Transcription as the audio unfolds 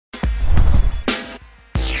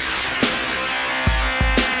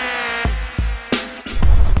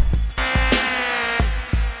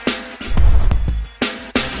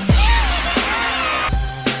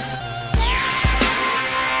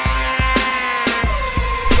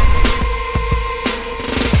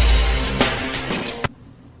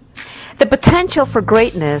potential for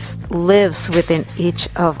greatness lives within each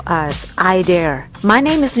of us. I Dare. My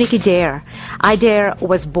name is Nikki Dare. I Dare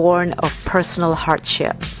was born of personal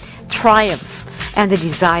hardship, triumph, and the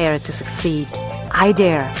desire to succeed. I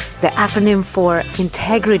Dare, the acronym for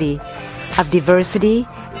integrity of diversity,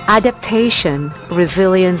 adaptation,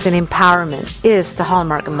 resilience, and empowerment, is the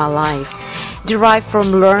hallmark of my life, derived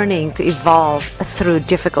from learning to evolve through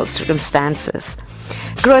difficult circumstances.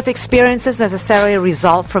 Growth experiences necessarily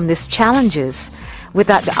result from these challenges.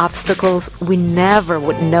 Without the obstacles, we never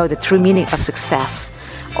would know the true meaning of success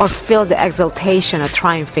or feel the exultation of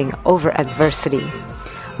triumphing over adversity.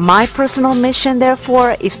 My personal mission,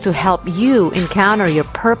 therefore, is to help you encounter your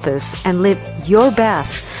purpose and live your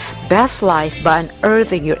best life by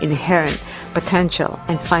unearthing your inherent potential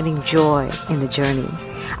and finding joy in the journey.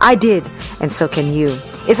 I did, and so can you.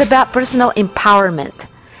 It's about personal empowerment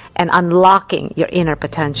and unlocking your inner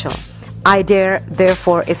potential. I Dare,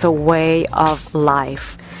 therefore, is a way of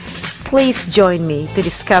life. Please join me to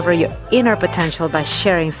discover your inner potential by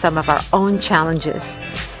sharing some of our own challenges.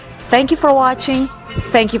 Thank you for watching.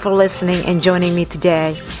 Thank you for listening and joining me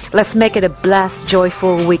today. Let's make it a blessed,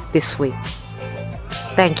 joyful week this week.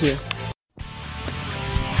 Thank you.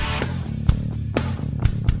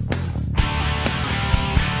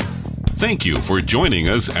 Thank you for joining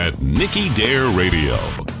us at Nikki Dare Radio,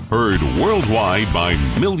 heard worldwide by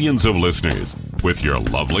millions of listeners, with your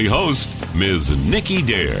lovely host, Ms. Nikki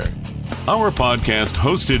Dare. Our podcast,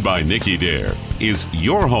 hosted by Nikki Dare, is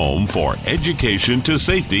your home for education to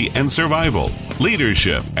safety and survival,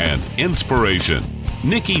 leadership and inspiration.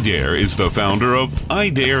 Nikki Dare is the founder of I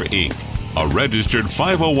Dare Inc., a registered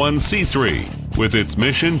 501c3 with its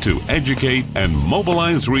mission to educate and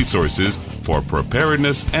mobilize resources for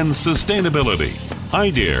preparedness and sustainability. I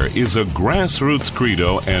Dare is a grassroots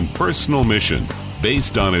credo and personal mission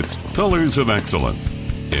based on its pillars of excellence: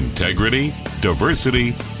 integrity,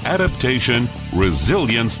 diversity, adaptation,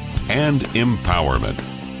 resilience, and empowerment.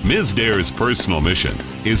 Ms. Dare's personal mission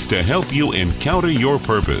is to help you encounter your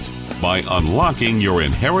purpose by unlocking your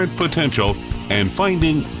inherent potential and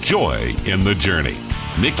finding joy in the journey.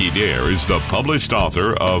 Nikki Dare is the published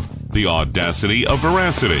author of The Audacity of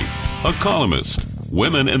Veracity, a columnist,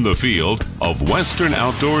 Women in the Field of Western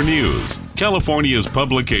Outdoor News, California's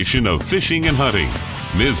publication of Fishing and Hunting.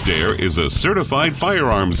 Ms. Dare is a certified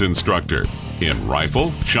firearms instructor in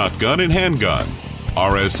rifle, shotgun, and handgun,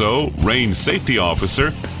 RSO, Range Safety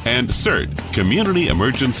Officer, and CERT, Community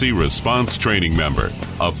Emergency Response Training member,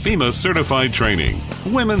 a FEMA certified training,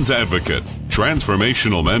 women's advocate,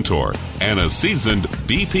 transformational mentor, and a seasoned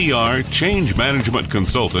BPR change management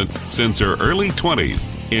consultant since her early 20s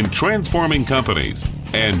in transforming companies.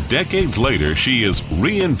 And decades later, she is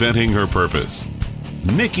reinventing her purpose.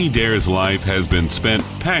 Nikki Dare's life has been spent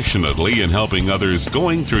passionately in helping others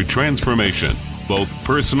going through transformation, both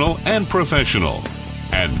personal and professional.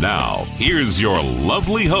 And now, here's your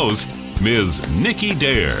lovely host, Ms. Nikki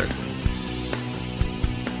Dare.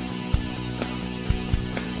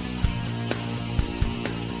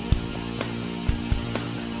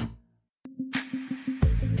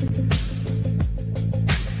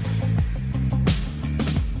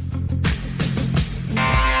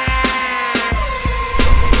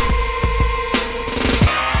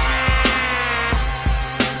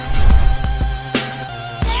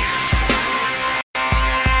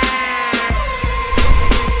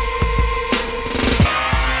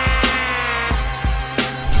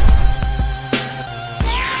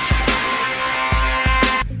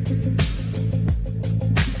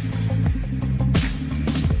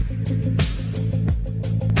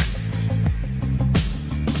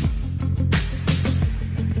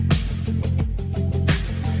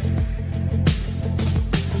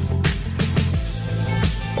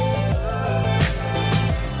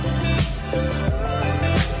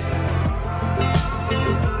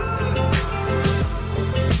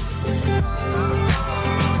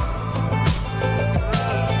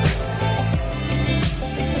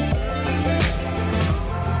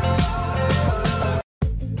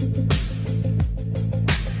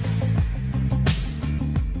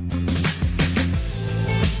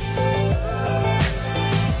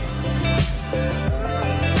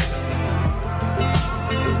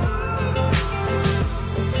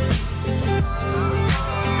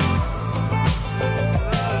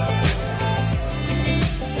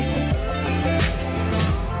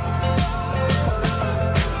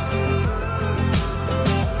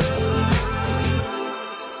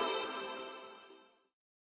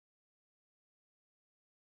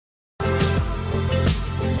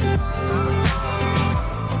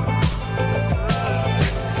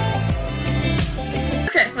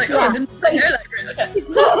 Okay, like, oh, I didn't hear that great.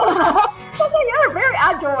 Okay.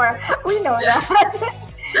 outdoor. We know that.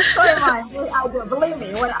 So am I, very outdoor. Believe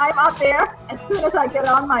me, when I'm out there, as soon as I get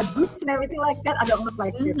on my boots and everything like that, I don't look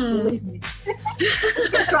like this. Believe me.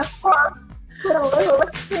 Transform, put a little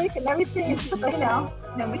lipstick and everything. So,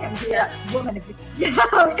 we can be a woman. We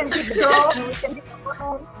can be the girl and we can be the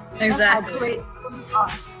woman. Exactly. That's how great women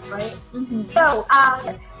are, right? So,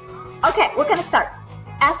 okay, we're gonna start.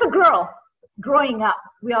 As a girl, growing up,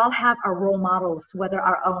 we all have our role models, whether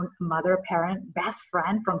our own mother, parent, best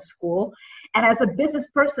friend from school. And as a business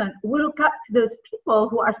person, we look up to those people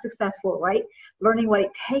who are successful, right? Learning what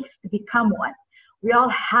it takes to become one. We all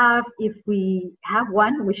have, if we have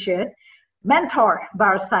one, we should, mentor by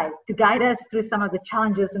our side to guide us through some of the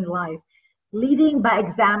challenges in life. Leading by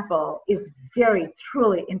example is very,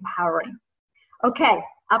 truly empowering. Okay,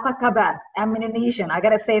 apa kabar? I'm Indonesian. I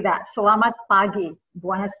gotta say that. Selamat pagi,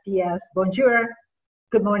 buenos dias, bonjour,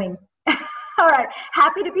 good morning. All right,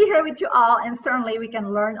 happy to be here with you all, and certainly we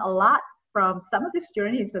can learn a lot from some of these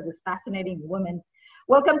journeys of this fascinating woman.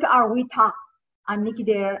 Welcome to our We Talk. I'm Nikki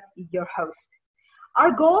Dare, your host.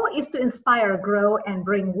 Our goal is to inspire, grow, and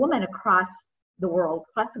bring women across the world,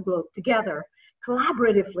 across the globe, together,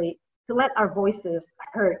 collaboratively, to let our voices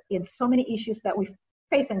heard in so many issues that we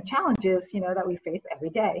face and challenges, that we face every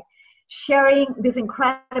day. Sharing these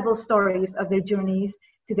incredible stories of their journeys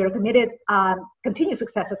to their continued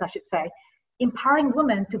successes, I should say, empowering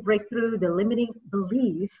women to break through the limiting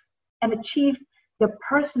beliefs and achieve their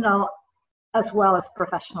personal as well as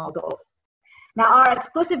professional goals. Now, our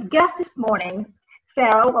exclusive guest this morning,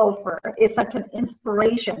 Sarah Wolfer, is such an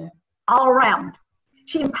inspiration all around.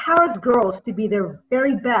 She empowers girls to be their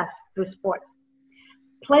very best through sports.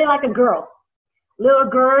 Play like a girl. Little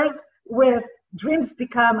girls with dreams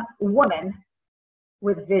become women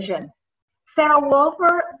with vision. Sarah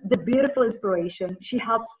Wolfer, the beautiful inspiration, she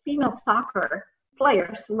helps female soccer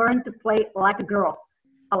players learn to play like a girl.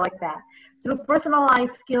 I like that. Through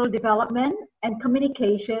personalized skill development and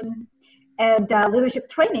communication and leadership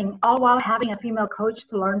training, all while having a female coach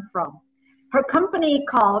to learn from. Her company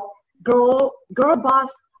called Girl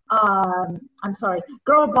Boss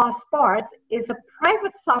Sports is a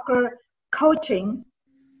private soccer coaching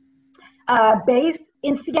based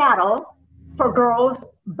in Seattle for girls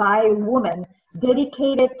by women,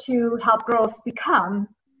 dedicated to help girls become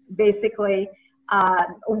basically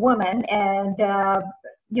women and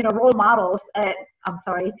role models.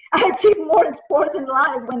 Achieve more in sports and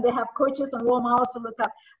life when they have coaches and role models to look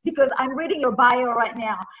up. Because I'm reading your bio right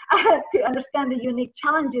now to understand the unique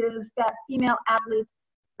challenges that female athletes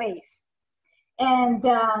face. And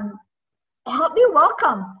help me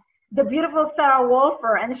welcome the beautiful Sarah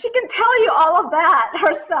Wolfer, and she can tell you all of that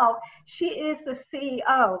herself. She is the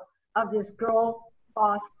CEO of this Girl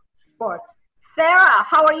Boss Sports. Sarah,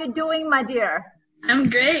 how are you doing, my dear? I'm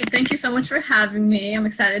great. Thank you so much for having me. I'm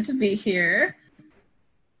excited to be here.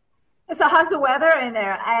 So how's the weather in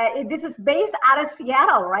there? This is based out of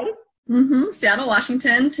Seattle, right? Seattle,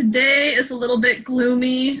 Washington. Today is a little bit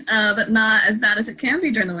gloomy, but not as bad as it can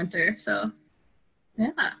be during the winter. So,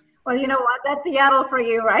 yeah. Well, you know what? That's Seattle for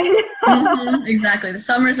you, right? Exactly. The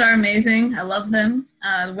summers are amazing. I love them.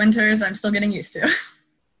 The winters, I'm still getting used to.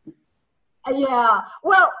 Yeah.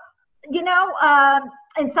 Well,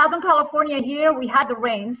 in Southern California here, we had the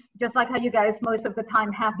rains, just like how you guys most of the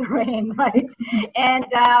time have the rain, right? And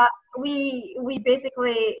we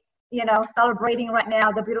basically, celebrating right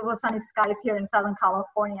now the beautiful sunny skies here in Southern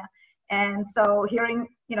California. And so hearing,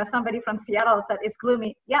 somebody from Seattle said it's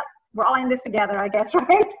gloomy. Yep, we're all in this together, I guess,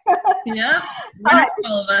 right? Yep,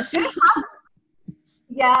 all of us.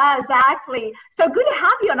 Yeah, exactly. So good to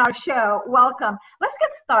have you on our show. Welcome. Let's get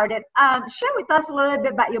started. Share with us a little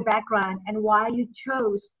bit about your background and why you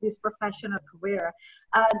chose this professional career.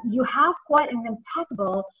 You have quite an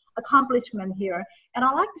impeccable accomplishment here. And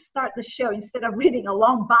I like to start the show, instead of reading a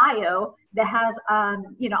long bio that has,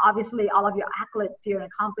 obviously all of your accolades here and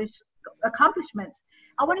accomplishments.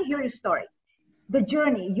 I want to hear your story. The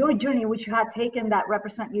journey, your journey, which you had taken that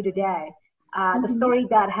represent you today. The story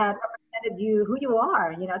that had represented you, who you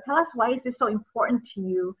are. Tell us, why is this so important to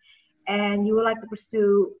you and you would like to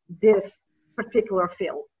pursue this particular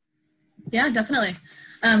field? Yeah, definitely.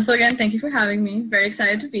 So again, thank you for having me. Very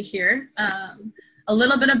excited to be here. A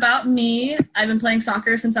little bit about me. I've been playing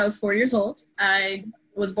soccer since I was 4 years old. I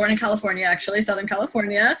was born in California, actually, Southern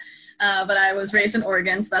California, but I was raised in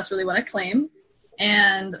Oregon, so that's really what I claim.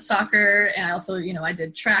 And soccer, and I also, I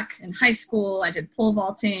did track in high school. I did pole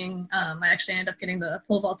vaulting. I actually ended up getting the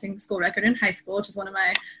pole vaulting school record in high school, which is one of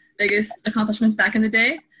my biggest accomplishments back in the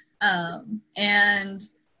day. And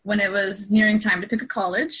when it was nearing time to pick a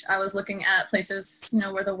college, I was looking at places,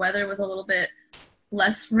 where the weather was a little bit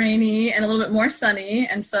less rainy and a little bit more sunny.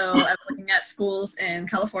 And so I was looking at schools in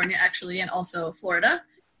California actually, and also Florida.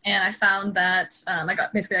 And I found that I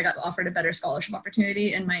got offered a better scholarship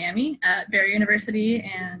opportunity in Miami at Barry University.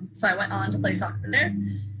 And so I went on to play soccer there.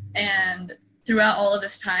 And throughout all of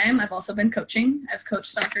this time, I've also been coaching. I've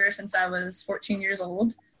coached soccer since I was 14 years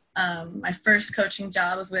old. My first coaching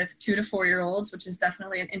job was with 2 to 4 year olds, which is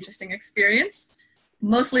definitely an interesting experience.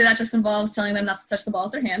 Mostly that just involves telling them not to touch the ball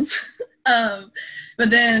with their hands. But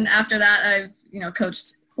then after that, I've,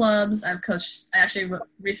 coached clubs. I actually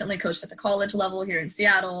recently coached at the college level here in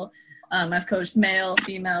Seattle. I've coached male,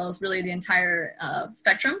 females, really the entire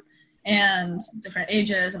spectrum and different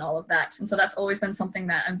ages and all of that. And so that's always been something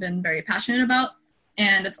that I've been very passionate about.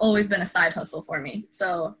 And it's always been a side hustle for me.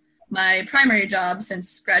 So my primary job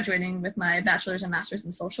since graduating with my bachelor's and master's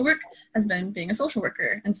in social work has been being a social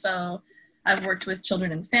worker. And so I've worked with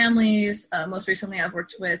children and families. Most recently, I've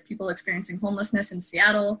worked with people experiencing homelessness in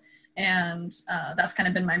Seattle. And that's kind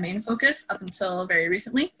of been my main focus up until very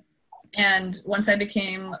recently. And once I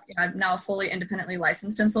became, I'm now fully independently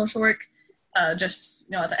licensed in social work, at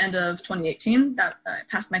the end of 2018, that I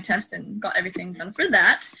passed my test and got everything done for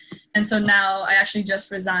that. And so now I actually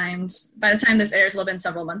just resigned. By the time this airs, it'll have been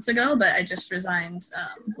several months ago, but I just resigned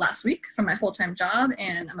last week from my full-time job,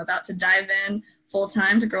 and I'm about to dive in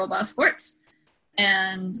full-time to Girl Boss Sports.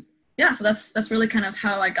 And yeah, so that's really kind of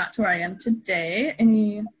how I got to where I am today.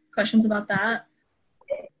 Any questions about that?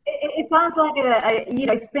 It sounds like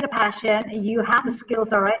it's been a passion. You have the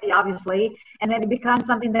skills already, obviously, and then it becomes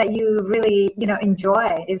something that you really,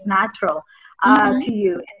 enjoy. Is natural to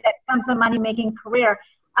you. And that becomes a money-making career.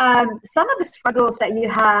 Some of the struggles that you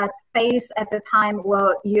had faced at the time,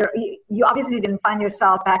 well, you obviously didn't find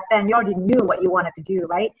yourself back then. You already knew what you wanted to do,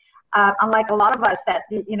 right? Unlike a lot of us that,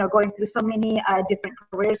 going through so many different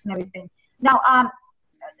careers and everything. Now,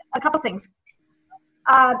 a couple things.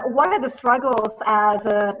 What are the struggles as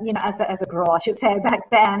a girl, I should say, back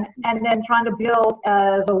then, and then trying to build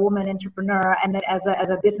as a woman entrepreneur, and then as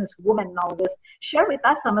a businesswoman and all this? Share with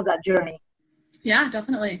us some of that journey. Yeah,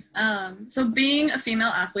 definitely. So being a female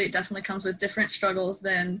athlete definitely comes with different struggles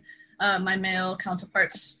than my male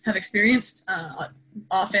counterparts have experienced.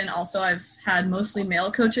 Often also I've had mostly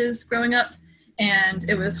male coaches growing up, and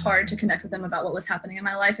it was hard to connect with them about what was happening in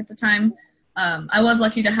my life at the time. I was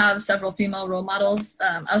lucky to have several female role models.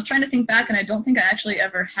 I was trying to think back, and I don't think I actually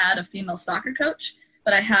ever had a female soccer coach,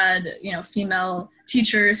 but I had, female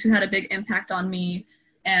teachers who had a big impact on me.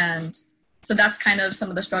 And so that's kind of some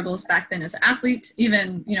of the struggles back then as an athlete.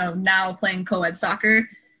 Even, now playing co-ed soccer,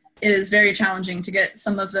 it is very challenging to get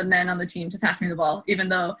some of the men on the team to pass me the ball, even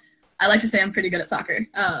though I like to say I'm pretty good at soccer.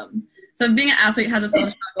 So being an athlete has its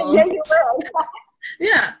own struggles. Yeah, you will.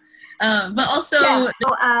 Yeah. But also,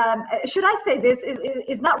 should I say this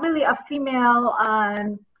is not really a female,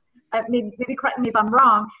 maybe correct me if I'm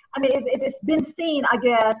wrong. I mean, it's been seen, I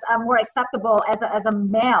guess, more acceptable as a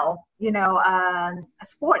male,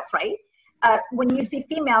 sports, right? When you see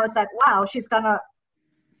female, it's like, wow, she's from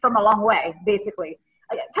a long way, basically.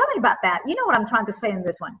 Tell me about that. You know what I'm trying to say in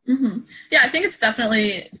this one. Mm-hmm. Yeah, I think it's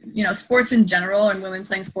definitely, sports in general and women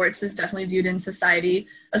playing sports is definitely viewed in society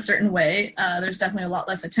a certain way. There's definitely a lot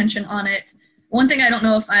less attention on it. One thing I don't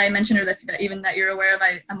know if I mentioned or that you're aware of,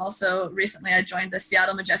 I'm also recently I joined the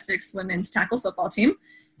Seattle Majestics women's tackle football team.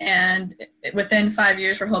 And within 5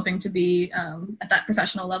 years, we're hoping to be at that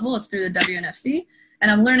professional level. It's through the WNFC.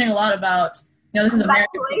 And I'm learning a lot about, this is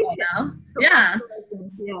American football now. Yeah.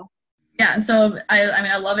 Yeah, and so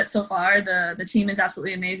I love it so far. The team is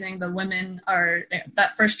absolutely amazing. The women are,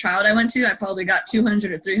 that first tryout I went to, I probably got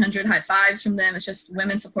 200 or 300 high fives from them. It's just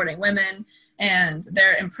women supporting women, and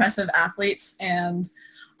they're impressive athletes. And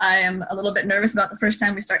I am a little bit nervous about the first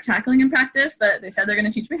time we start tackling in practice, but they said they're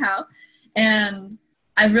going to teach me how. And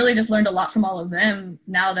I've really just learned a lot from all of them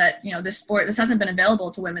now that, this hasn't been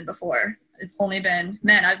available to women before. It's only been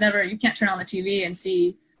men. You can't turn on the TV and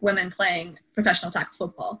see women playing professional tackle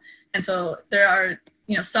football. And so there are,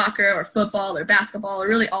 soccer or football or basketball or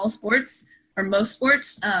really all sports or most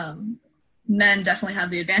sports, men definitely have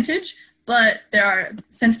the advantage. But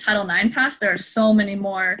since Title IX passed, there are so many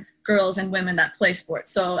more girls and women that play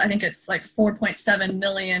sports. So I think it's like 4.7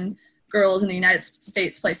 million girls in the United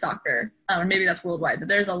States play soccer, or maybe that's worldwide. But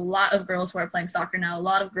there's a lot of girls who are playing soccer now. A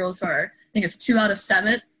lot of girls I think it's 2 out of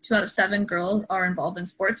 7 girls are involved in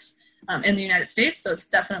sports in the United States. So it's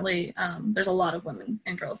definitely, there's a lot of women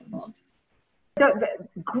and girls involved.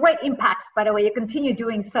 Great impacts, by the way. You continue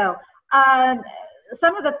doing so.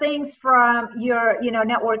 Some of the things from your,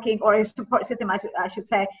 networking or your support system, I should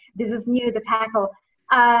say, this is new, the tackle.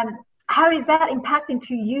 How is that impacting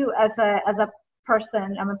to you as a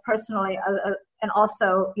person? I mean, personally, and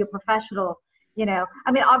also your professional,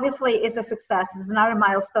 I mean, obviously it's a success. It's another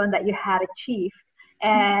milestone that you had achieved,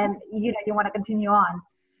 and, you want to continue on.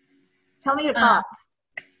 Tell me your thoughts.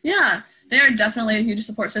 Yeah, they are definitely a huge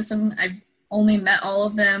support system. I've only met all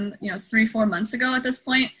of them, 3-4 months ago at this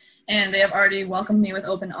point, and they have already welcomed me with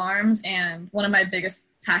open arms. And one of my biggest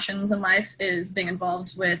passions in life is being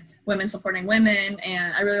involved with women supporting women.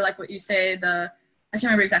 And I really like what you say, I can't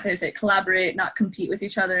remember exactly how to say it, collaborate, not compete with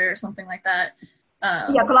each other or something like that.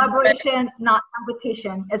 Collaboration, not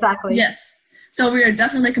competition. Exactly. Yes. So we are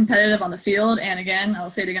definitely competitive on the field. And again, I'll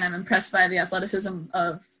say it again, I'm impressed by the athleticism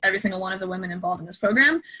of every single one of the women involved in this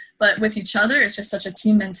program. But with each other, it's just such a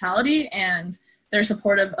team mentality. And they're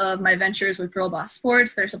supportive of my ventures with Girl Boss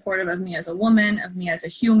Sports. They're supportive of me as a woman, of me as a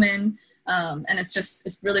human. And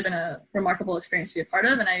it's really been a remarkable experience to be a part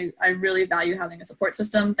of. And I really value having a support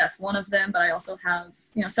system. That's one of them. But I also have,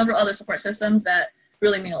 several other support systems that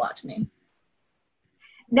really mean a lot to me.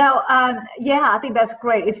 No, I think that's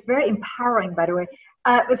great. It's very empowering, by the way.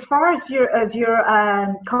 As far as your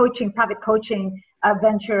private coaching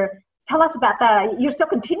venture, tell us about that. You're still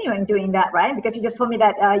continuing doing that, right? Because you just told me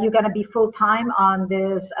that you're going to be full-time on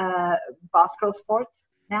this Boss Girl Sports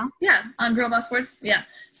now? Yeah, on Girl Boss Sports, yeah.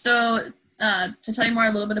 So to tell you more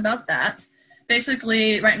a little bit about that,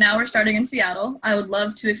 basically right now we're starting in Seattle. I would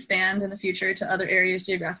love to expand in the future to other areas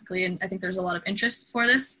geographically, and I think there's a lot of interest for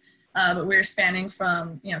this. But we're spanning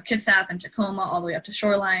from, Kitsap and Tacoma all the way up to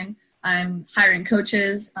Shoreline. I'm hiring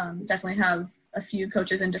coaches, definitely have a few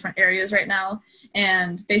coaches in different areas right now.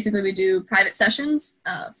 And basically we do private sessions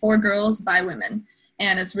for girls by women.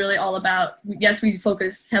 And it's really all about, yes, we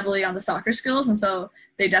focus heavily on the soccer skills. And so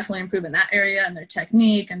they definitely improve in that area and their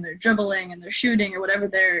technique and their dribbling and their shooting or whatever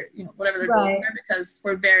their goals are, because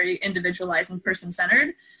we're very individualized and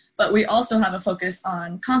person-centered. But we also have a focus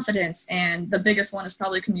on confidence, and the biggest one is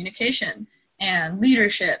probably communication and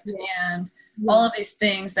leadership and all of these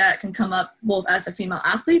things that can come up both as a female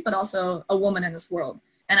athlete, but also a woman in this world.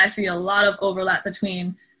 And I see a lot of overlap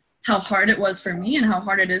between how hard it was for me and how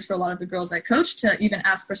hard it is for a lot of the girls I coach to even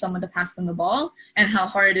ask for someone to pass them the ball, and how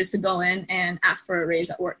hard it is to go in and ask for a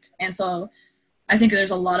raise at work. And so I think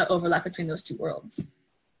there's a lot of overlap between those two worlds.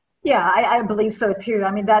 Yeah, I believe so too.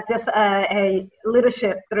 I mean, that just a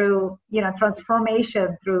leadership through,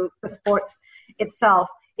 transformation through the sports itself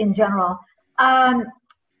in general.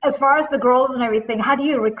 As far as the girls and everything, how do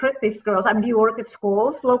you recruit these girls? I mean, do you work at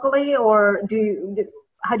schools locally, or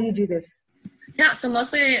how do you do this? Yeah, so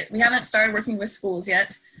mostly we haven't started working with schools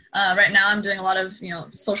yet. Right now I'm doing a lot of,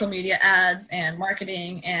 social media ads and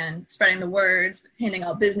marketing and spreading the words, handing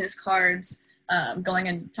out business cards, going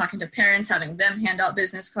and talking to parents, having them hand out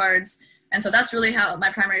business cards. And so that's really how my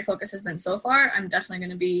primary focus has been so far. I'm definitely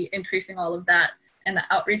going to be increasing all of that and the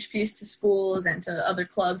outreach piece to schools and to other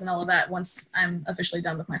clubs and all of that once I'm officially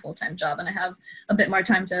done with my full-time job and I have a bit more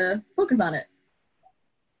time to focus on it.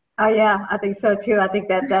 Oh yeah, I think so too. I think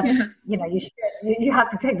that's you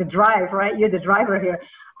have to take the drive, right? You're the driver here.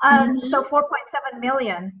 So 4.7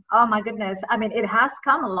 million. Oh my goodness. I mean, it has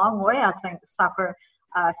come a long way. I think soccer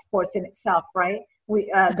sports in itself, right?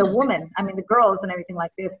 The women, I mean, the girls and everything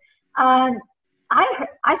like this.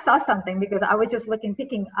 I saw something because I was just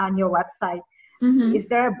picking on your website. Mm-hmm. Is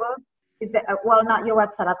there a book? Well, not your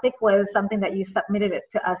website. I think it was something that you submitted it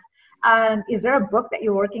to us. Is there a book that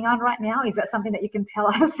you're working on right now? Is that something that you can tell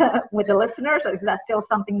us with the listeners, or is that still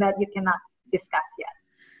something that you cannot discuss yet?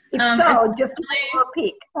 If so, just a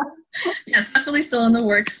peek. Yes, definitely still in the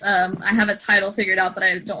works. I have a title figured out, but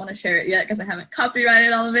I don't want to share it yet because I haven't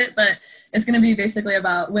copyrighted all of it. But it's going to be basically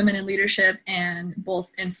about women in leadership, and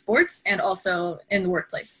both in sports and also in the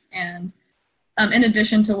workplace. And in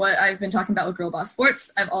addition to what I've been talking about with Girl Boss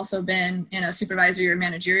Sports, I've also been in a supervisory or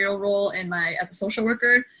managerial role as a social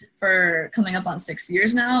worker for coming up on 6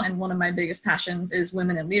 years now. And one of my biggest passions is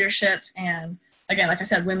women in leadership. And again, like I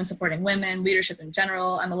said, women supporting women, leadership in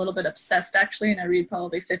general. I'm a little bit obsessed actually, and I read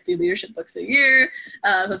probably 50 leadership books a year.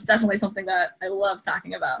 So it's definitely something that I love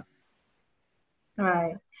talking about.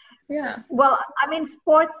 Right. Yeah. Well, I mean,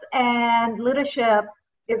 sports and leadership,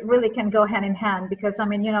 it really can go hand in hand because, I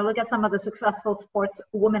mean, look at some of the successful sports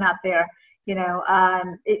women out there,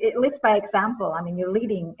 it leads by example. I mean, you're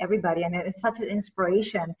leading everybody, and it's such an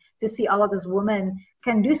inspiration to see all of those women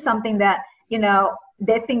can do something that,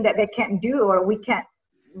 they think that they can't do, or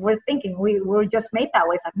we're thinking we're just made that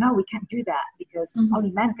way. It's like, no, we can't do that because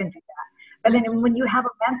only men can do that. But then when you have a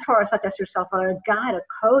mentor such as yourself, or a guide, a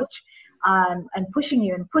coach, and pushing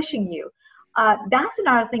you, that's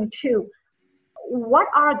another thing too. What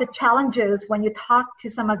are the challenges when you talk to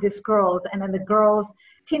some of these girls, and then the girls,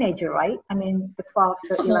 teenager, right? I mean, the 12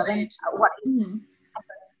 to 11.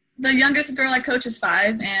 The youngest girl I coach is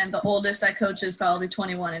 5, and the oldest I coach is probably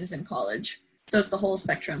 21 and is in college. So it's the whole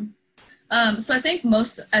spectrum. So I think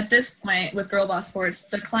most at this point with Girl Boss Sports,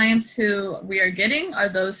 the clients who we are getting are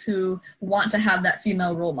those who want to have that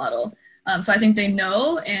female role model. So I think they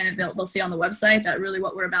know, and they'll see on the website that really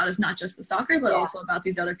what we're about is not just the soccer, but also about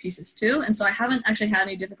these other pieces too. And so I haven't actually had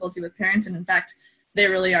any difficulty with parents. And in fact, they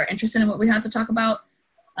really are interested in what we have to talk about.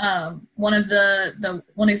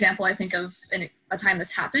 One example I think of in a time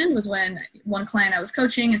this happened was when one client I was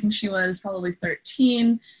coaching, I think she was probably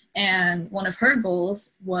 13, and one of her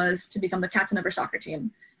goals was to become the captain of her soccer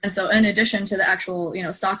team. And so in addition to the actual,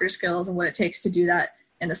 soccer skills and what it takes to do that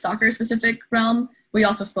in the soccer specific realm, we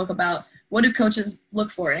also spoke about what do coaches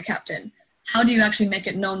look for in a captain? How do you actually make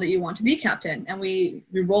it known that you want to be captain? And we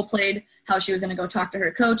role played how she was going to go talk to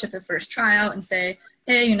her coach at the first tryout and say,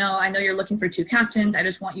 hey, I know you're looking for 2 captains. I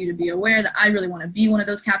just want you to be aware that I really want to be one of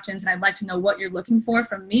those captains. And I'd like to know what you're looking for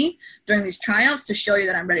from me during these tryouts to show you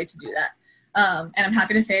that I'm ready to do that. And I'm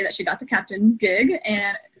happy to say that she got the captain gig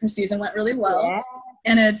and her season went really well. Yeah.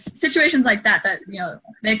 And it's situations like that,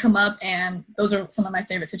 they come up, and those are some of my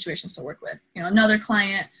favorite situations to work with. Another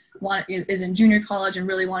client is in junior college and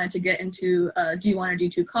really wanted to get into D1 or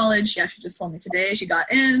D2 college. She actually just told me today she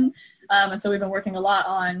got in. And so we've been working a lot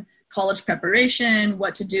on college preparation,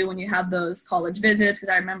 what to do when you have those college visits. Because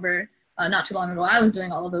I remember not too long ago, I was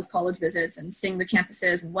doing all of those college visits and seeing the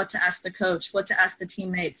campuses and what to ask the coach, what to ask the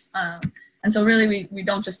teammates. And so really we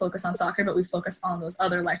don't just focus on soccer, but we focus on those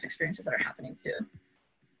other life experiences that are happening too.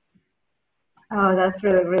 Oh, that's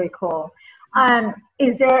really, really cool.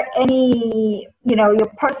 Is there any, your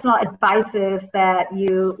personal advices that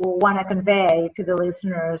you want to convey to the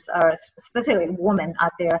listeners, or especially women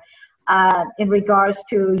out there, in regards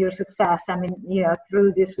to your success? I mean,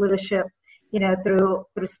 through this leadership, through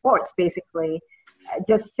sports, basically,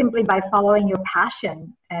 just simply by following your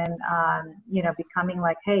passion and, becoming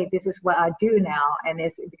like, hey, this is what I do now, and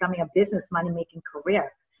it's becoming a business, money-making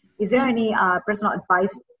career. Is there any personal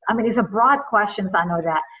advice? I mean, it's a broad question, I know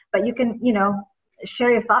that, but you can,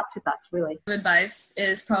 share your thoughts with us, really. Advice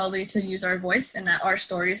is probably to use our voice, and that our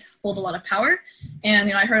stories hold a lot of power.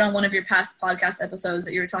 And, I heard on one of your past podcast episodes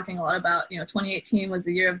that you were talking a lot about, 2018 was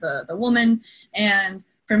the year of the woman. And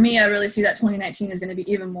for me, I really see that 2019 is going to be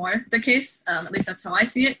even more the case. At least that's how I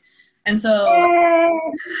see it. And so,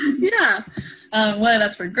 whether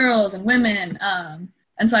that's for girls and women,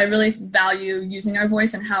 and so I really value using our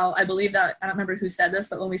voice, and how I believe that, I don't remember who said this,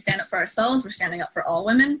 but when we stand up for ourselves, we're standing up for all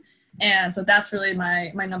women. And so that's really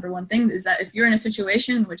my number one thing, is that if you're in a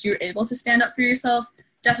situation in which you're able to stand up for yourself,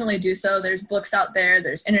 definitely do so. There's books out there.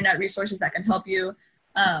 There's internet resources that can help you.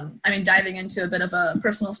 Diving into a bit of a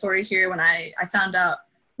personal story here, when I found out,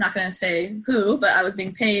 not going to say who, but I was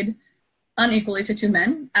being paid unequally to 2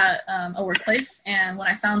 men at a workplace. And when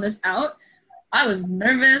I found this out, I was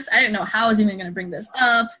nervous. I didn't know how I was even going to bring this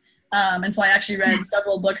up. And so I actually read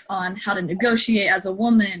several books on how to negotiate as a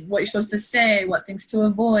woman, what you're supposed to say, what things to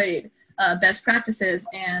avoid, best practices.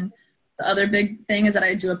 And the other big thing is that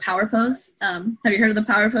I do a power pose. Have you heard of the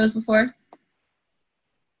power pose before?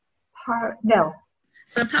 No.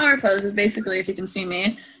 So power pose is basically, if you can see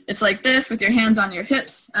me, it's like this with your hands on your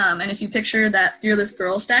hips. And if you picture that Fearless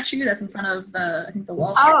Girl statue that's in front of the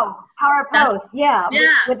Wall Street. Oh, power pose. Yeah.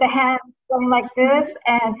 With the hands going like this.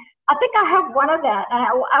 And I think I have one of that. And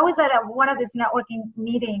I was at one of this networking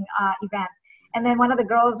meeting event. And then one of the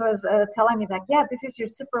girls was telling me like, yeah, this is your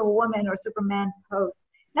Superwoman or Superman pose.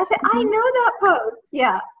 And I said, I know that pose.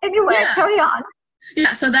 Yeah. Anyway, carry on.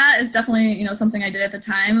 Yeah, so that is definitely, something I did at the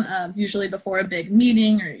time, usually before a big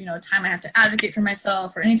meeting, or, a time I have to advocate for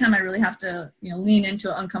myself, or anytime I really have to, lean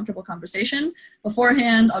into an uncomfortable conversation.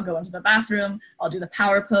 Beforehand, I'll go into the bathroom, I'll do the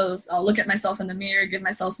power pose, I'll look at myself in the mirror, give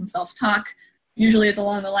myself some self-talk. Usually it's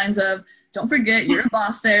along the lines of, don't forget, you're a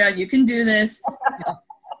boss, Sarah, you can do this,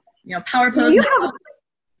 power pose.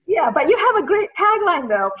 But you have a great tagline,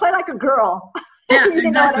 though, play like a girl. Yeah,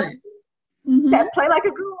 exactly. That play like a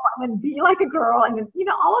girl and be like a girl, and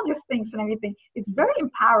all of these things and everything. It's very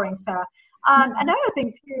empowering, Sarah. Another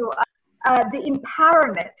thing too, the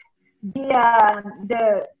empowerment,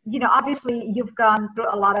 the obviously you've gone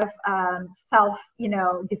through a lot of self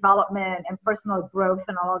development and personal growth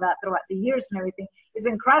and all of that throughout the years and everything. Is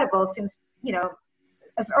incredible since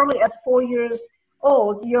as early as 4 years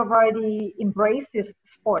old, you've already embraced this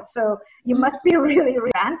sport. So you must be really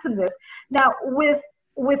advanced in this. Now with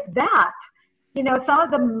that, some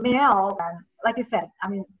of the male, like you said, I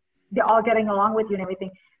mean, they're all getting along with you and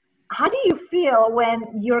everything. How do you feel when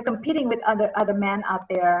you're competing with other men out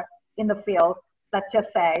there in the field? let's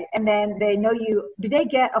just say, and then they know you, do they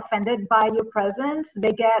get offended by your presence?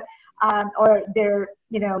 They get, or they're,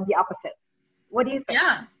 the opposite? What do you think?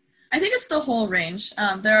 Yeah, I think it's the whole range.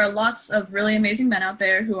 There are lots of really amazing men out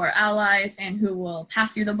there who are allies and who will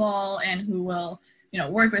pass you the ball and who will,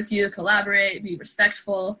 work with you, collaborate, be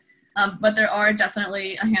respectful. But there are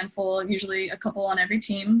definitely a handful, usually a couple on every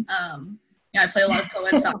team. I play a lot of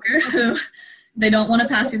co-ed soccer who they don't want to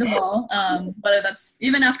pass you the ball, whether that's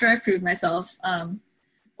even after I've proved myself,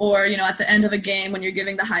 or, at the end of a game when you're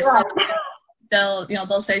giving the high five,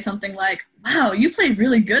 they'll say something like, wow, you played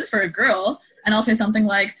really good for a girl. And I'll say something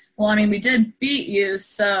like, well, I mean, we did beat you,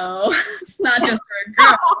 so it's not just for a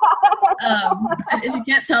girl. If you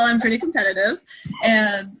can't tell, I'm pretty competitive.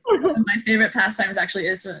 And my favorite pastimes actually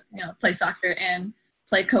is to, play soccer and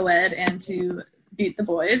play co-ed and to beat the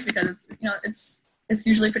boys, because, it's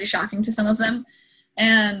usually pretty shocking to some of them.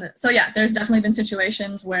 And so, yeah, there's definitely been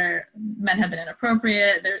situations where men have been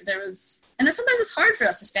inappropriate. There was, and sometimes it's hard for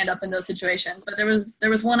us to stand up in those situations, but there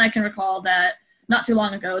was one I can recall that not too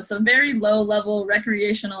long ago. It's a very low level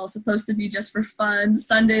recreational, supposed to be just for fun,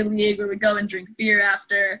 Sunday league where we go and drink beer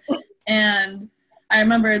after. And I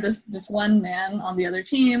remember this one man on the other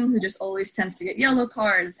team who just always tends to get yellow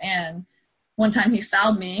cards. And one time he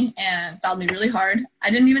fouled me really hard. I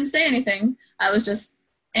didn't even say anything. I was just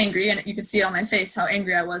angry, and you could see it on my face how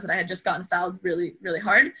angry I was that I had just gotten fouled really, really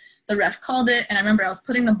hard. The ref called it, and I remember I was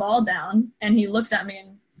putting the ball down, and he looks at me,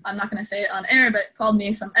 and I'm not going to say it on air, but called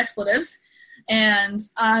me some expletives. And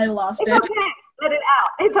I lost it. It's okay. Let it out.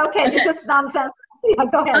 It's okay. Okay. It's just nonsense. Yeah,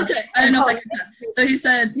 go ahead. Okay. I don't know if I can.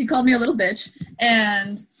 So he called me a little bitch,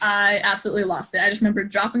 and I absolutely lost it. I just remember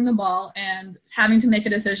dropping the ball and having to make a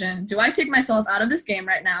decision. Do I take myself out of this game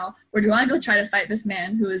right now, or do I go try to fight this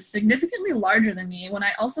man who is significantly larger than me when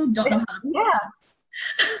I also don't know how to play? Yeah.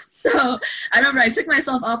 So I remember I took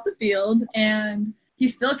myself off the field, and he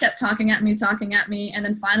still kept talking at me. And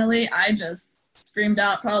then finally I just screamed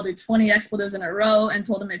out probably 20 expletives in a row and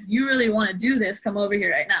told him, if you really want to do this, come over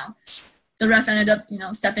here right now. The ref ended up,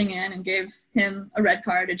 stepping in and gave him a red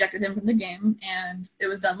card, ejected him from the game, and it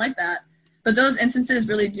was done like that. But those instances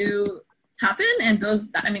really do happen, and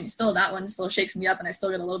that one still shakes me up, and I still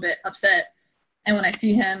get a little bit upset. And when I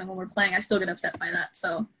see him and when we're playing, I still get upset by that.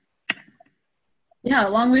 So, yeah, a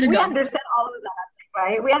long way to go. We understand all of that.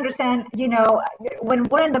 Right? We understand, when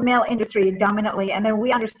we're in the male industry dominantly, and then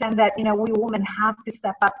we understand that, we women have to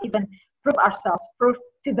step up, even prove ourselves, prove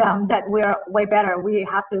to them that we're way better. We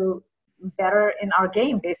have to better in our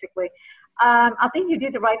game, basically. I think you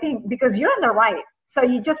did the right thing because you're in the right. So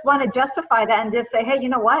you just want to justify that and just say, hey, you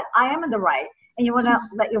know what? I am in the right. And you want to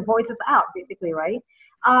let your voices out, basically, right?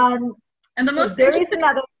 And the most there is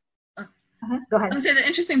another. Go ahead. I would say the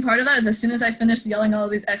interesting part of that is as soon as I finished yelling all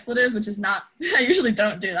of these expletives, which is not, I usually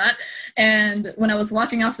don't do that. And when I was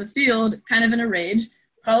walking off the field, kind of in a rage,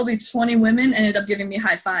 probably 20 women ended up giving me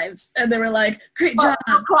high fives. And they were like, great job.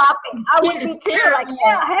 Clapping. I would be too, like,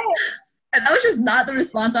 yeah, hey. And that was just not the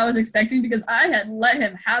response I was expecting because I had let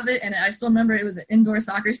him have it. And I still remember it was an indoor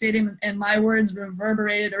soccer stadium and my words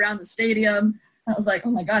reverberated around the stadium. I was like, oh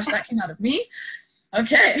my gosh, that came out of me?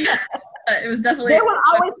 Okay. It was definitely. They will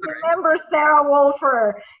always remember Sarah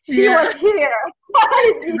Wolfer. She was here.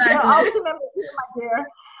 Exactly. They'll always remember you, my dear.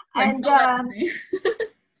 And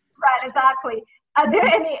right, exactly. Are there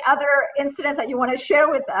any other incidents that you want to share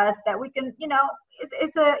with us that we can,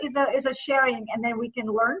 it's a sharing, and then we can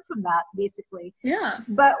learn from that, basically. Yeah.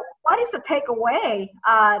 But what is the takeaway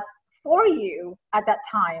for you at that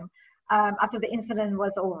time after the incident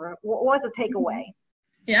was over? What was the takeaway?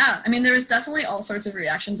 Yeah, I mean, there was definitely all sorts of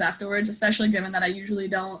reactions afterwards, especially given that I usually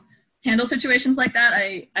don't handle situations like that.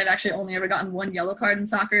 I've actually only ever gotten one yellow card in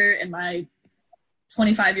soccer in my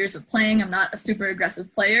 25 years of playing. I'm not a super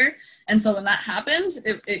aggressive player. And so when that happened,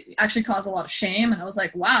 it actually caused a lot of shame. And I was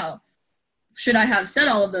like, wow, should I have said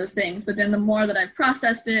all of those things? But then the more that I've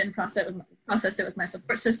processed it and processed it with my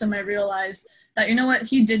support system, I realized that, you know what,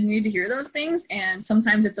 he did need to hear those things. And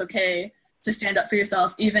sometimes it's okay to stand up for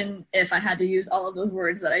yourself, even if I had to use all of those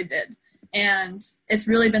words that I did. And it's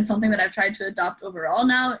really been something that I've tried to adopt overall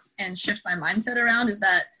now and shift my mindset around is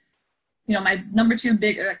that, my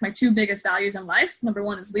my two biggest values in life, number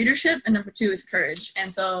one is leadership and number two is courage.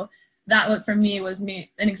 And so that for me was an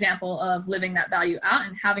example of living that value out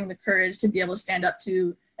and having the courage to be able to stand up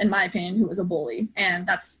to, in my opinion, who was a bully. And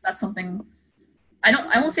that's something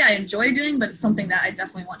I won't say I enjoy doing, but it's something that I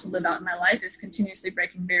definitely want to live out in my life is continuously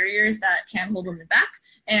breaking barriers that can hold women back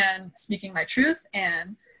and speaking my truth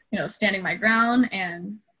and, standing my ground.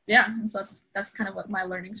 And yeah, so that's kind of what my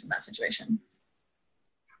learnings from that situation.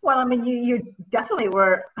 Well, I mean, you definitely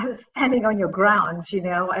were standing on your grounds, you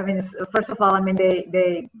know. I mean, first of all, I mean,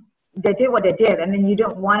 they did what they did, and then you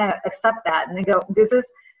don't want to accept that, and they go, "This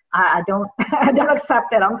is, I don't, I don't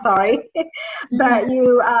accept it. I'm sorry," but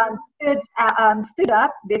you stood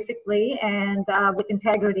up basically, and with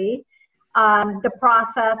integrity. The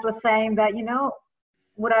process was saying that, you know,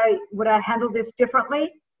 would I handle this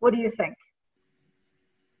differently? What do you think?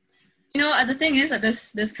 You know, the thing is that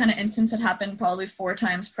this kind of instance had happened probably 4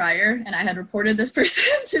 times prior, and I had reported this person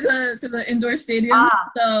to the indoor stadium.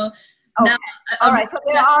 So okay. now, all right. So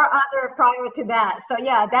there are other prior to that. So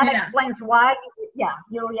yeah, that explains why.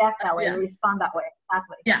 You react that way. You respond that way.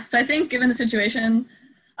 Exactly. Yeah. So I think given the situation,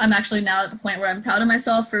 I'm actually now at the point where I'm proud of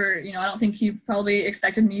myself for, you know, I don't think he probably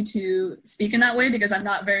expected me to speak in that way because I'm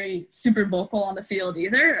not very super vocal on the field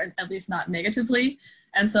either, at least not negatively.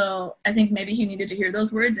 And so I think maybe he needed to hear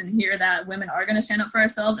those words and hear that women are going to stand up for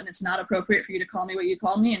ourselves, and it's not appropriate for you to call me what you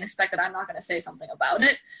called me and expect that I'm not going to say something about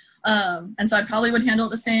it. And so I probably would handle it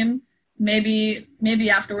the same. Maybe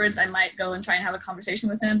afterwards I might go and try and have a conversation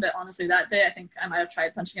with him, but honestly that day I think I might have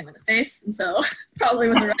tried punching him in the face, and so probably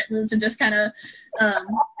was the right move to just kind of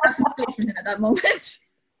have some space for him at that moment.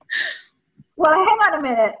 Well, hang on a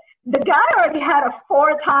minute. The guy already had a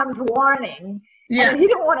 4 times warning. Yeah. And he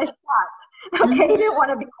didn't want to shout. Okay, he didn't want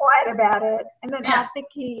to be quiet about it. And then I think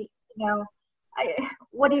he, you know,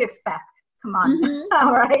 what do you expect? Come on.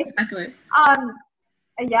 All right. Exactly.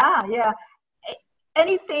 Yeah.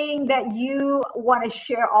 Anything that you want to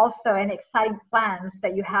share also, and exciting plans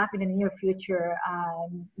that you have in the near future,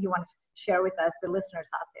 you want to share with us, the listeners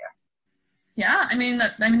out there? Yeah, I mean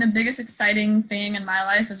the biggest exciting thing in my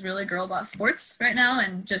life is really Girl Boss Sports right now,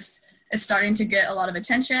 and just it's starting to get a lot of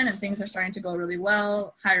attention, and things are starting to go really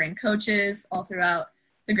well, hiring coaches all throughout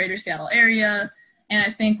the greater Seattle area. And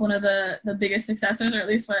I think one of the biggest successes, or at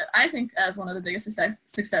least what I think as one of the biggest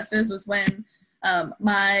successes, was when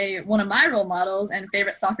one of my role models and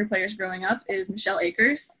favorite soccer players growing up is Michelle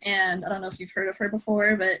Akers. And I don't know if you've heard of her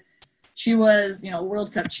before, but she was, you know,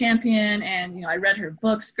 World Cup champion, and, you know, I read her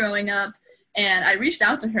books growing up, and I reached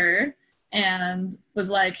out to her and was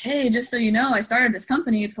like, hey, just so you know, I started this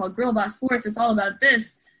company. It's called Girl Boss Sports. It's all about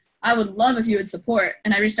this. I would love if you would support.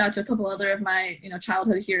 And I reached out to a couple other of my, you know,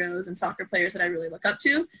 childhood heroes and soccer players that I really look up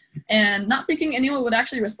to, and not thinking anyone would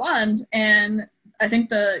actually respond. And I think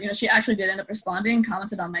she actually did end up responding,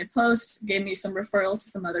 commented on my post, gave me some referrals to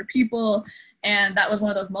some other people. And that was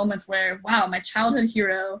one of those moments where, wow, my childhood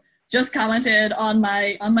hero just commented on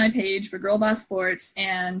my page for Girl Boss Sports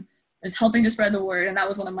and is helping to spread the word. And that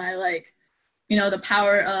was one of my, like, you know, the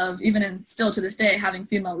power of, even in still to this day, having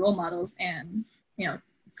female role models and, you know,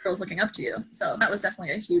 girls looking up to you. So that was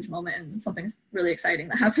definitely a huge moment and something really exciting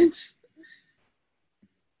that happened.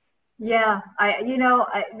 Yeah,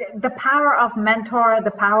 the power of mentor, the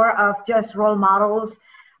power of just role models,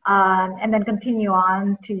 and then continue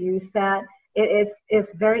on to use that. It is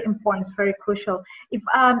very important. It's very crucial. If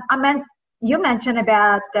you mentioned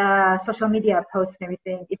about social media posts and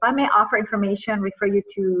everything. If I may offer information, refer you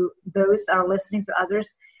to those who are listening to others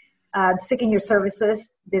seeking your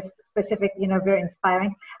services. This specific, you know, very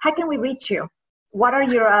inspiring. How can we reach you? What are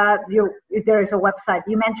your? If there is a website,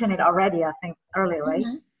 you mentioned it already, I think earlier, right?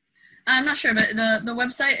 Mm-hmm. I'm not sure, but the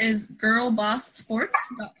website is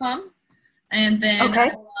girlbosssports.com. And then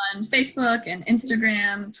I'm on Facebook and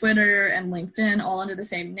Instagram, Twitter, and LinkedIn, all under the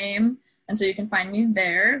same name. And so you can find me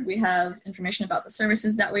there. We have information about the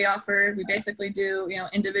services that we offer. We basically do, you know,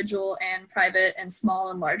 individual and private and small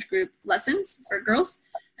and large group lessons for girls.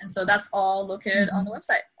 And so that's all located on the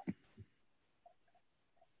website.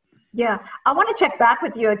 Yeah, I want to check back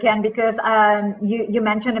with you again because you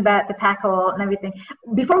mentioned about the tackle and everything.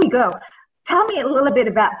 Before we go, tell me a little bit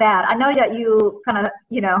about that. I know that you kind of,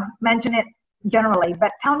 you know, mention it generally,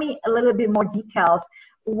 but tell me a little bit more details.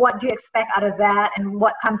 What do you expect out of that, and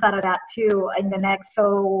what comes out of that too in the next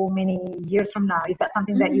so many years from now? Is that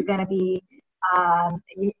something that you're going to be,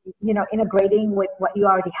 you know, integrating with what you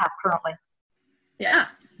already have currently? Yeah.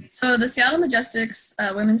 So the Seattle Majestics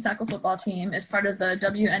women's tackle football team is part of the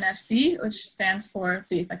WNFC, which stands for, let's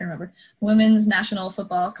see if I can remember, Women's National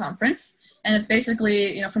Football Conference. And it's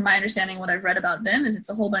basically, you know, from my understanding, what I've read about them is it's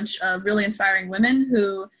a whole bunch of really inspiring women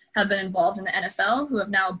who have been involved in the NFL, who have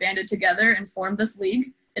now banded together and formed this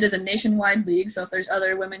league. It is a nationwide league, so if there's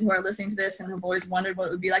other women who are listening to this and have always wondered what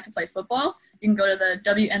it would be like to play football, you can go to the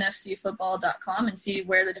WNFCfootball.com and see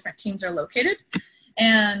where the different teams are located.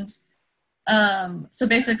 And so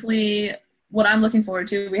basically what I'm looking forward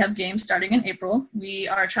to, we have games starting in April. We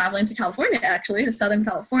are traveling to California, actually, to Southern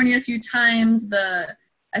California a few times.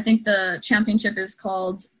 I think the championship is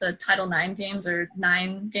called the Title IX games, or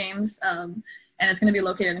 9 games. and it's going to be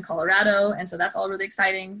located in Colorado. And so that's all really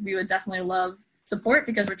exciting. We would definitely love support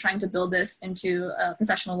because we're trying to build this into a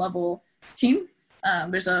professional level team.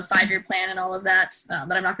 There's a 5-year plan and all of that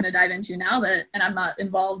that I'm not going to dive into now, and I'm not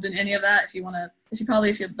involved in any of that.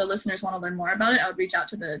 If the listeners want to learn more about it, I would reach out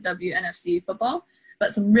to the WNFC football.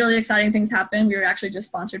 But some really exciting things happen. We were actually just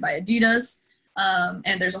sponsored by Adidas,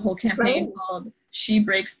 and there's a whole campaign called She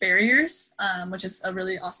Breaks Barriers, which is a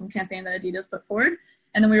really awesome campaign that Adidas put forward.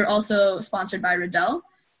 And then we were also sponsored by Riddell.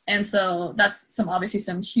 And so that's obviously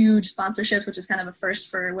some huge sponsorships, which is kind of a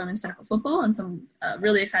first for women's tackle football, and some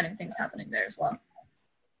really exciting things happening there as well.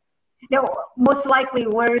 Now, most likely,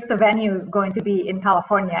 where's the venue going to be in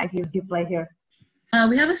California if you do play here?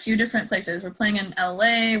 We have a few different places. We're playing in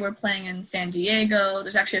LA. We're playing in San Diego.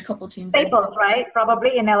 There's actually a couple teams. Staples, right?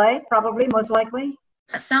 Probably in LA, most likely.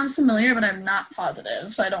 That sounds familiar, but I'm not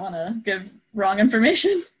positive, so I don't want to give wrong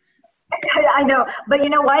information. I know, but you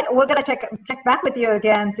know what? We're gonna check back with you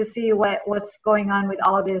again to see what's going on with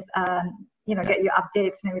all of this. Get your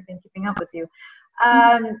updates and everything, keeping up with you.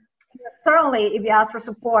 Certainly, if you ask for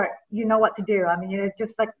support, you know what to do. I mean,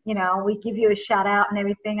 just like, we give you a shout out and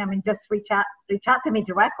everything. I mean, just reach out to me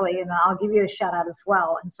directly, and I'll give you a shout out as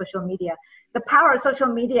well on social media. The power of social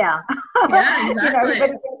media. Yeah,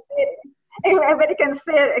 exactly. Everybody can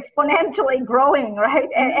see it exponentially growing, right?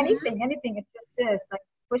 And anything. It's just this, like,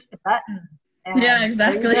 push the button. Yeah,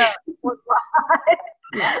 exactly. Yeah.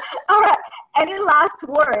 All right. Any last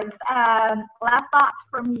words? Last thoughts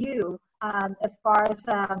from you? As far as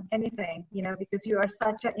anything, because you are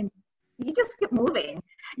you just keep moving.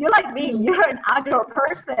 You're like me. You're an outdoor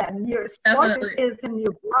person. Your sport is in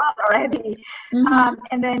your blood already.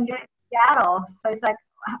 And then you're in Seattle. So it's like,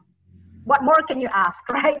 what more can you ask,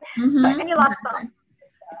 right? So any last thoughts?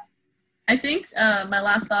 I think my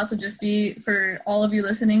last thoughts would just be for all of you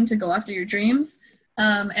listening to go after your dreams.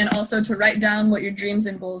 And also to write down what your dreams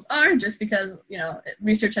and goals are, just because,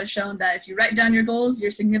 research has shown that if you write down your goals,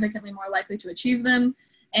 you're significantly more likely to achieve them.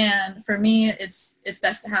 And for me, it's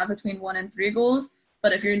best to have between 1 and 3 goals.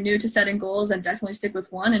 But if you're new to setting goals, then definitely stick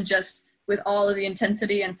with 1, and just with all of the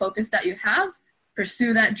intensity and focus that you have,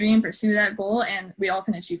 pursue that dream, pursue that goal, and we all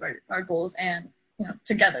can achieve our goals and,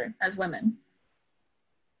 together as women.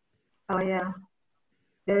 Oh, yeah.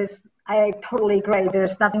 I totally agree.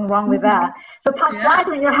 There's nothing wrong with that. So time flies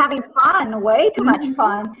when you're having fun, way too much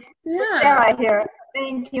fun. Yeah. Sarah here.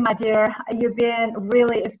 Thank you, my dear.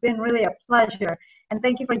 It's been really a pleasure. And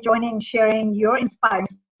thank you for joining and sharing your inspiring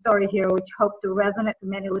story here, which hope to resonate to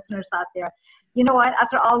many listeners out there. You know what?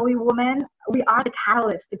 After all, we women, we are the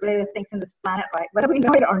catalyst to greater things in this planet, right? Whether we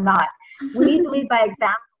know it or not. We need to lead by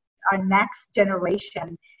example our next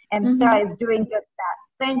generation. And Sarah is doing just that.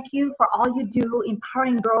 Thank you for all you do,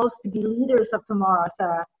 empowering girls to be leaders of tomorrow,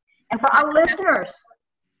 Sarah. And for our listeners,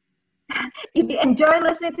 if you enjoy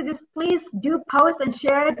listening to this, please do post and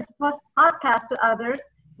share this podcast to others.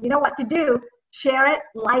 You know what to do. Share it,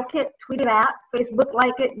 like it, tweet it out, Facebook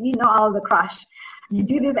like it. You know all the crush. You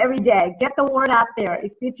do this every day. Get the word out there.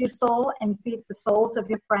 It feeds your soul and feeds the souls of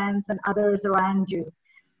your friends and others around you.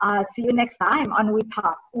 See you next time on We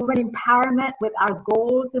Talk Women Empowerment, with our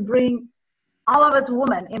goal to bring all of us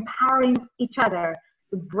women empowering each other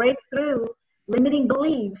to break through limiting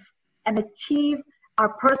beliefs and achieve our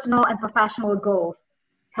personal and professional goals.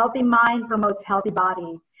 Healthy mind promotes healthy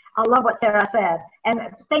body. I love what Sarah said.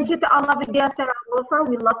 And thank you to our lovely guest, Sarah Wolfer.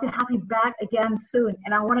 We'd love to have you back again soon.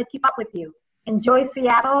 And I want to keep up with you. Enjoy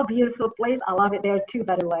Seattle, beautiful place. I love it there too,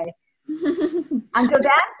 by the way. Until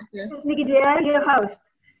then, this is Nikki Dare, your host.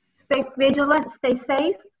 Stay vigilant, stay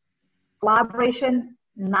safe. Collaboration,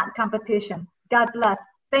 not competition. God bless.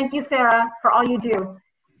 Thank you, Sarah, for all you do.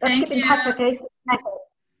 Let's keep in touch, okay?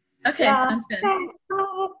 Okay, sounds good.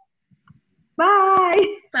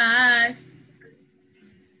 Bye. Bye.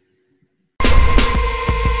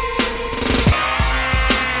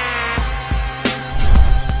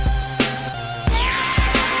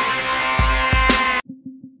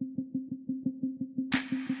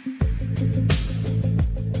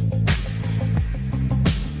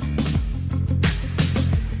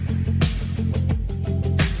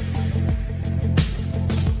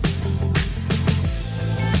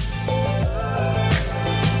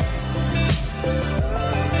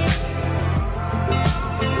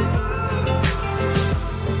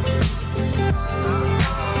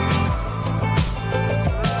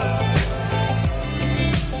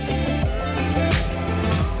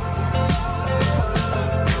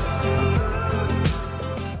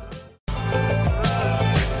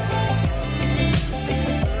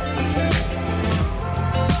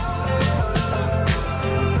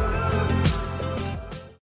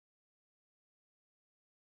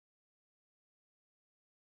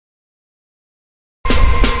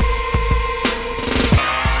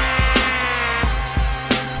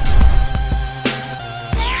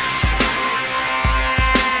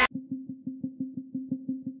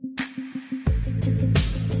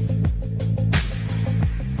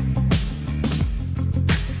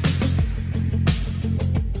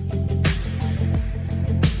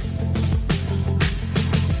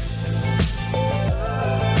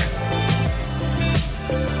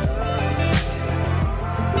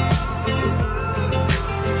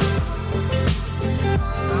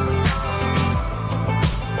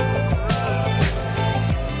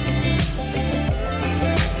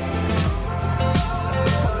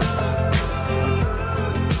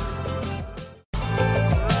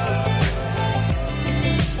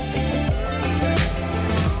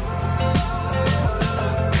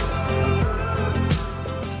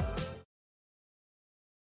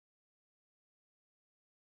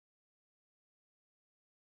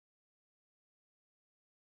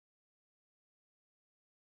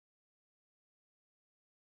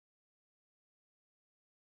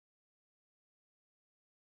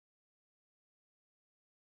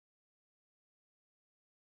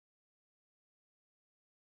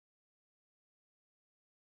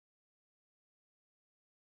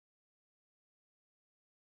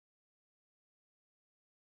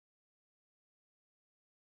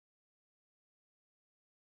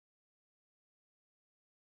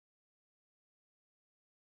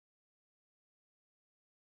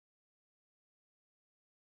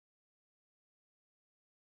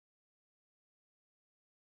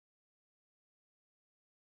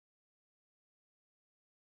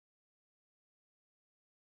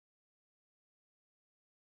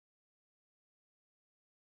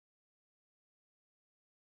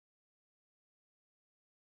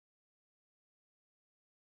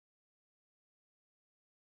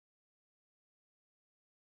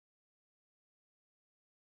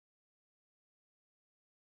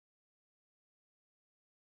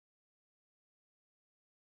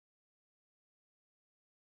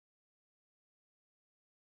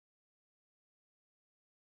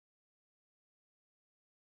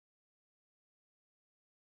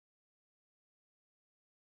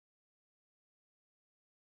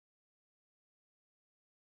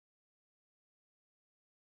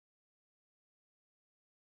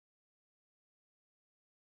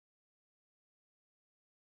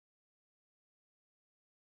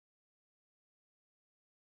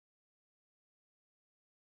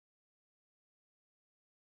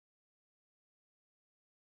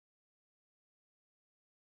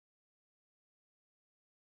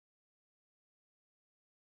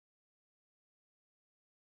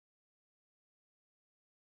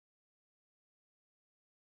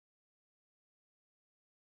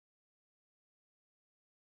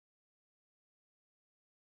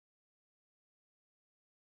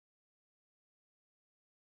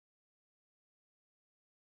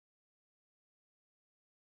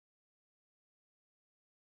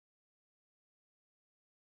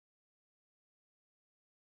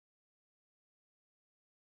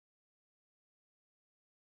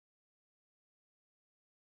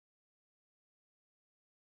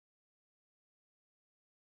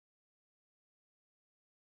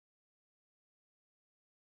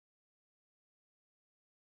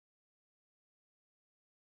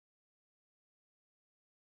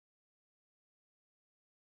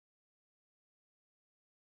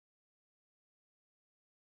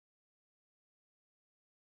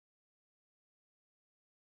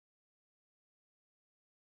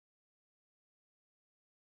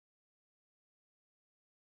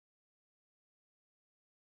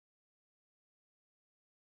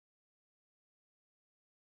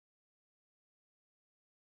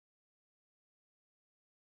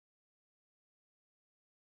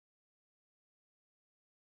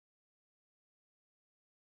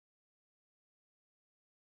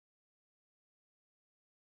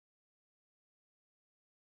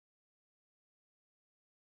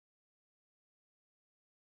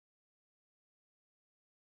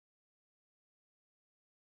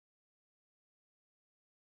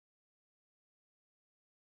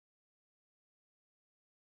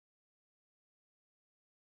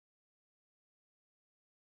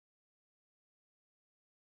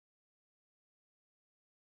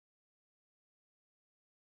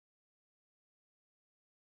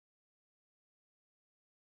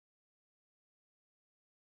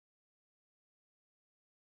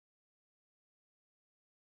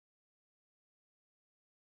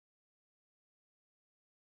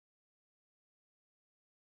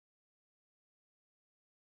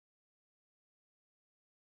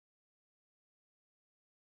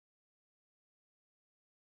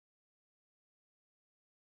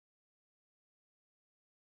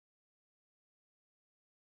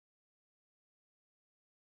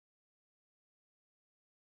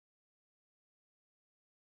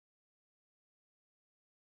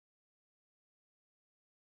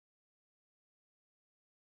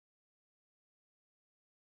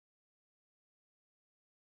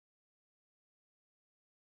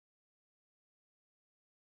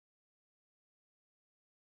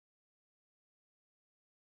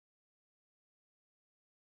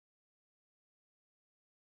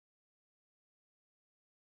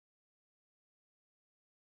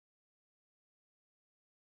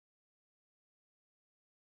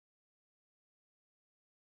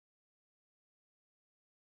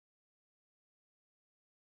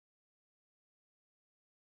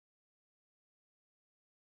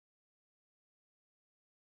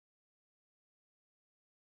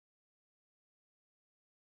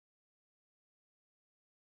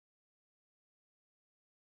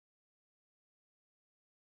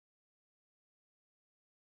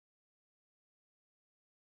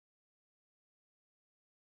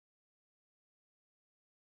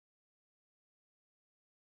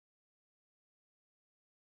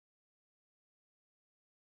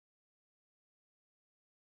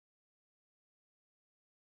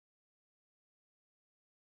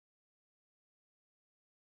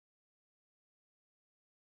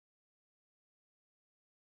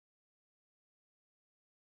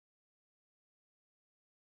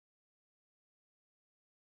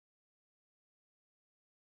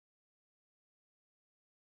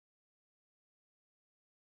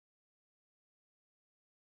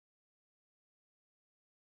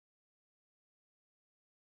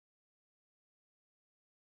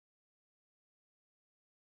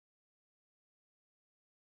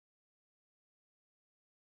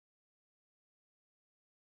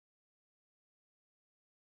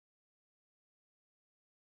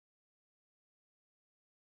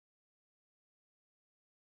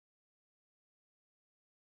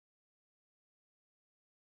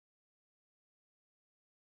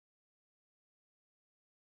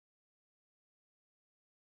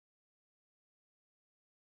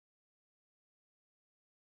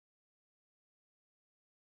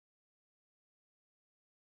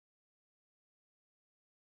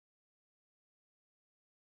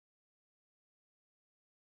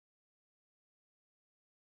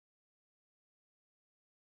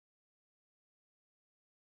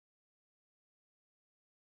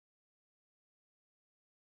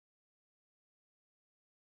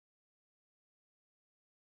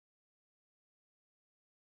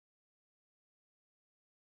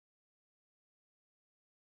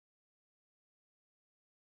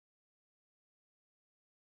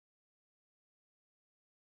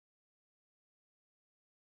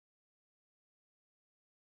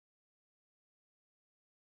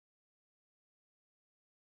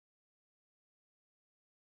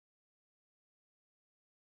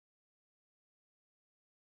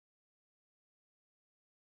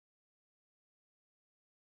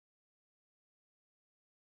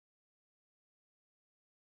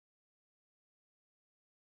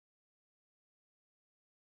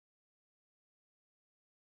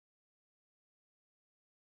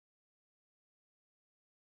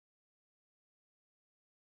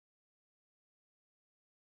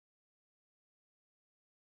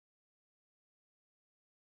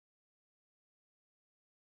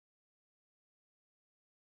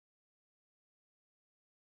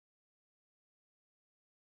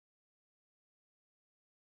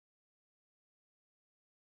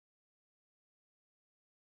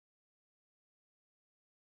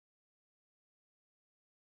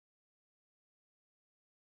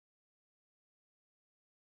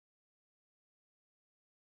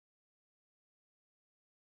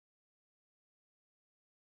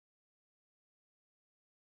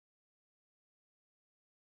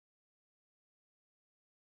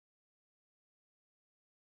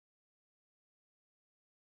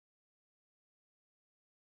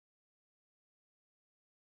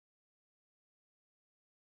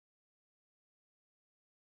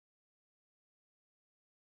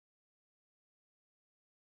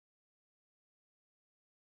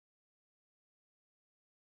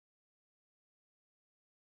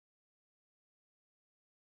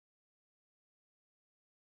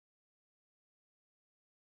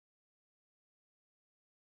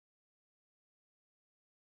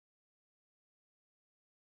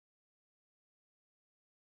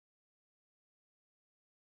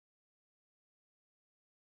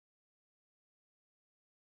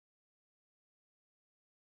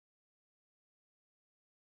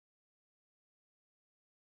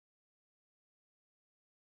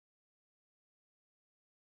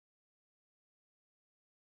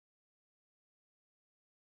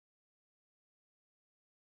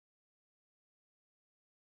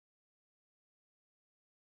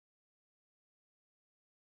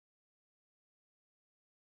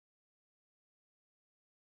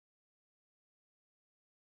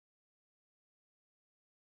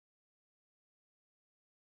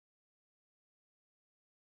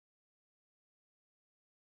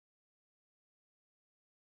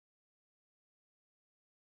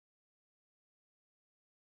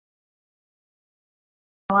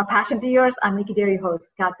 Our passion to yours. I'm Nikki Dare, your host.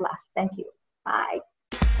 God bless. Thank you. Bye.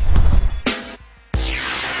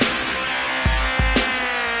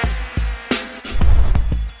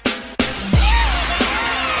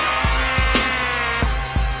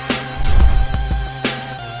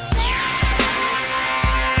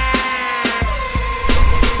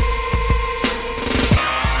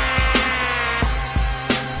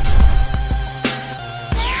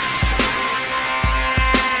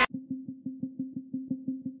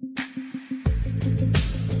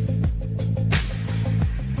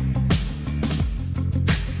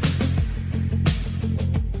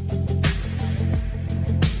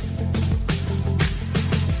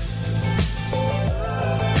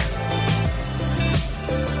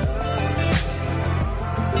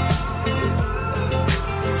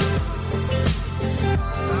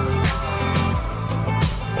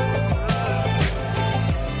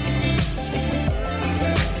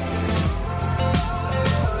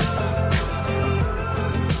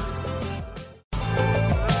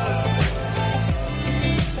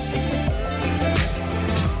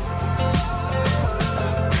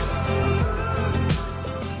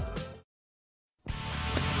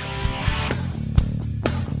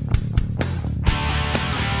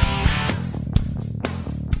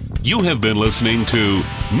 You have been listening to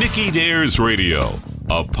Nikki Dare's Radio,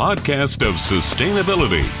 a podcast of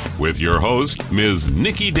sustainability with your host, Ms.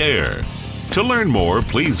 Nikki Dare. To learn more,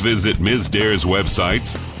 please visit Ms. Dare's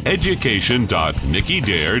websites,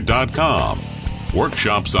 education.nikkidare.com.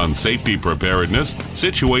 Workshops on safety preparedness,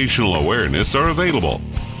 situational awareness are available.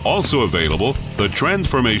 Also available, the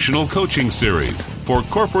Transformational Coaching Series. For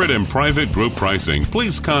corporate and private group pricing,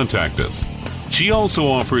 please contact us. She also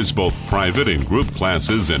offers both private and group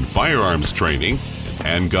classes in firearms training,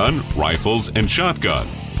 handgun, rifles, and shotgun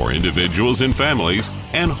for individuals and families,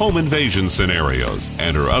 and home invasion scenarios,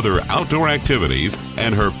 and her other outdoor activities,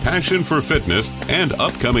 and her passion for fitness and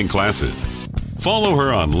upcoming classes. Follow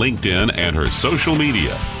her on LinkedIn and her social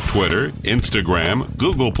media, Twitter, Instagram,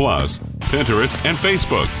 Google+, Pinterest, and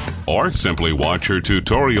Facebook. Or simply watch her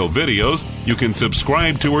tutorial videos. You can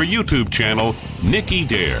subscribe to her YouTube channel, Nikki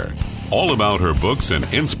Dare. All about her books and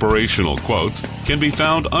inspirational quotes can be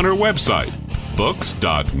found on her website,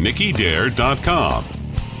 books.nikkidare.com.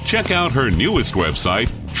 Check out her newest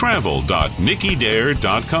website,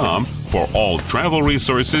 travel.nikkidare.com, for all travel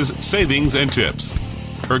resources, savings, and tips.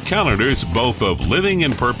 Her calendars, both of Living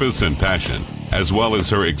in Purpose and Passion, as well as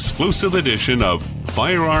her exclusive edition of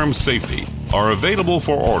Firearm Safety, are available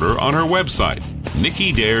for order on her website,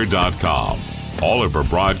 nikkidare.com. All of her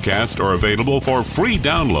broadcasts are available for free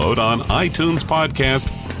download on iTunes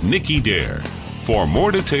podcast Nikki Dare. For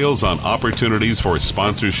more details on opportunities for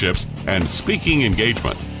sponsorships and speaking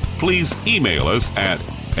engagements, please email us at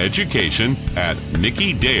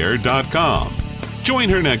education@nikkidare.com. Join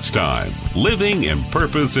her next time, Living in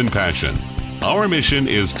Purpose and Passion. Our mission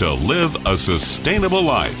is to live a sustainable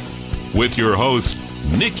life. With your host,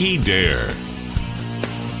 Nikki Dare.